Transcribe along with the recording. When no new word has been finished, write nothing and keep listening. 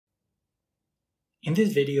In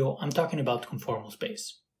this video, I'm talking about conformal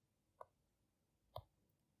space.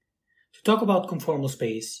 To talk about conformal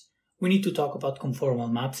space, we need to talk about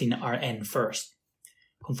conformal maps in Rn first.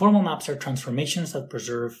 Conformal maps are transformations that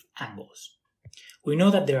preserve angles. We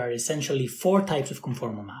know that there are essentially four types of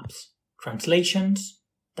conformal maps: translations,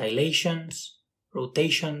 dilations,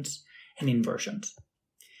 rotations, and inversions.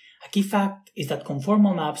 A key fact is that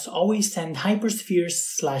conformal maps always send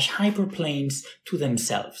hyperspheres/hyperplanes to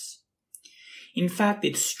themselves. In fact,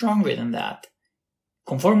 it's stronger than that.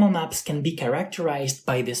 Conformal maps can be characterized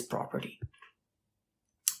by this property.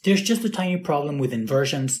 There's just a tiny problem with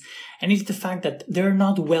inversions, and it's the fact that they're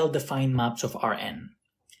not well-defined maps of Rn.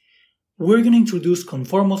 We're going to introduce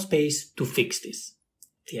conformal space to fix this.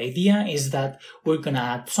 The idea is that we're going to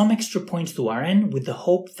add some extra points to Rn with the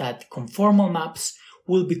hope that conformal maps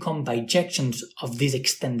will become bijections of this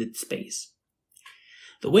extended space.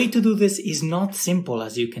 The way to do this is not simple,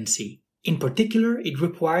 as you can see. In particular, it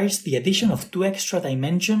requires the addition of two extra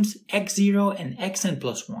dimensions, x0 and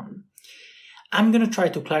xn+1. I'm going to try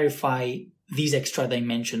to clarify these extra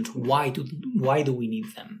dimensions. Why do we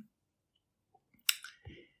need them?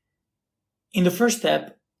 In the first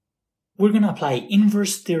step, we're going to apply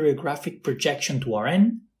inverse stereographic projection to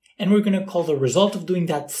Rn, and we're going to call the result of doing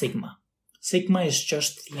that sigma. Sigma is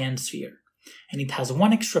just the end sphere, and it has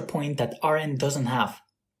one extra point that Rn doesn't have,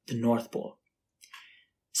 the North Pole.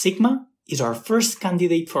 Sigma is our first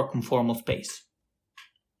candidate for conformal space.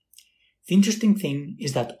 The interesting thing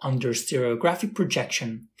is that under stereographic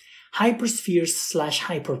projection,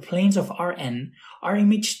 hyperspheres/hyperplanes of Rn are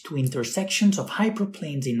imaged to intersections of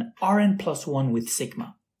hyperplanes in Rn+1 with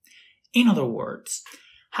sigma. In other words,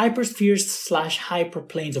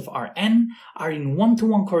 hyperspheres/hyperplanes of Rn are in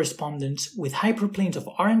one-to-one correspondence with hyperplanes of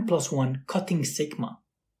Rn+1 cutting sigma.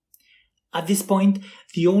 At this point,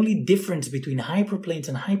 the only difference between hyperplanes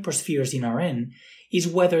and hyperspheres in Rn is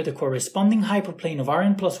whether the corresponding hyperplane of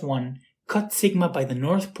Rn+1 cuts sigma by the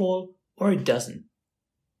North Pole or it doesn't.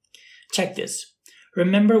 Check this.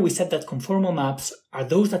 Remember we said that conformal maps are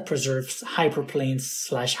those that preserve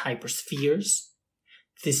hyperplanes/hyperspheres?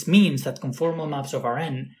 This means that conformal maps of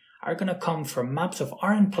Rn are going to come from maps of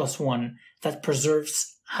Rn+1 that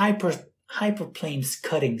preserves hyperplanes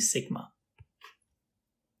cutting sigma.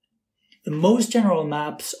 The most general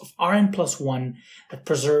maps of Rn+1 that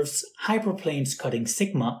preserves hyperplanes cutting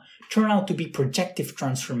sigma turn out to be projective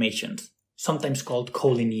transformations, sometimes called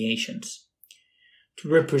collineations. To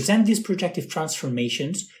represent these projective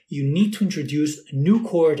transformations, you need to introduce a new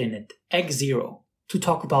coordinate, x0, to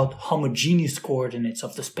talk about homogeneous coordinates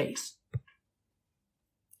of the space.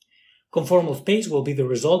 Conformal space will be the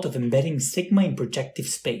result of embedding sigma in projective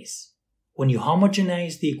space. When you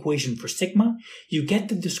homogenize the equation for sigma, you get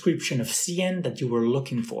the description of Cn that you were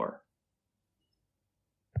looking for.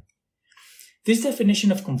 This definition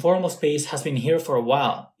of conformal space has been here for a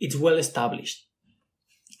while. It's well established.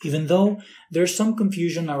 Even though there's some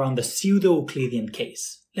confusion around the pseudo-Euclidean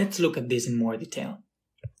case. Let's look at this in more detail.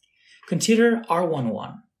 Consider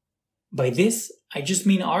R11. By this, I just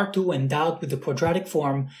mean R2 endowed with the quadratic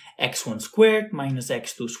form x1 squared minus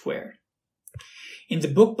x2 squared. In the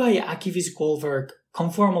book by Akivis-Goldberg,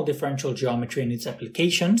 Conformal Differential Geometry and its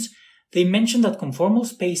Applications, they mention that conformal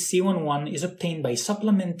space C11 is obtained by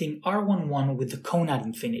supplementing R11 with the cone ad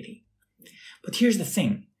infinity. But here's the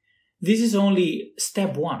thing. This is only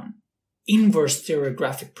step 1, inverse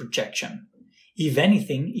stereographic projection. If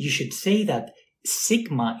anything, you should say that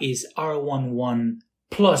sigma is R11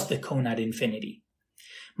 plus the cone ad infinity.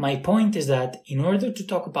 My point is that in order to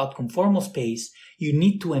talk about conformal space, you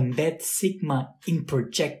need to embed sigma in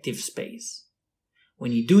projective space.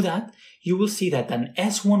 When you do that, you will see that an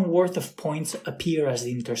S1 worth of points appear as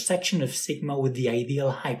the intersection of sigma with the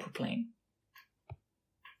ideal hyperplane.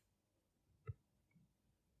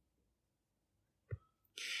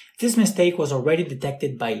 This mistake was already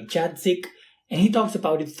detected by Jadzik, and he talks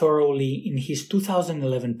about it thoroughly in his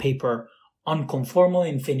 2011 paper on conformal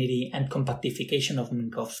infinity and compactification of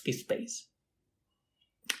Minkowski space.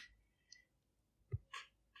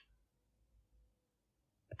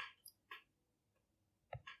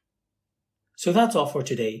 So that's all for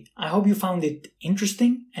today. I hope you found it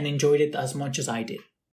interesting and enjoyed it as much as I did.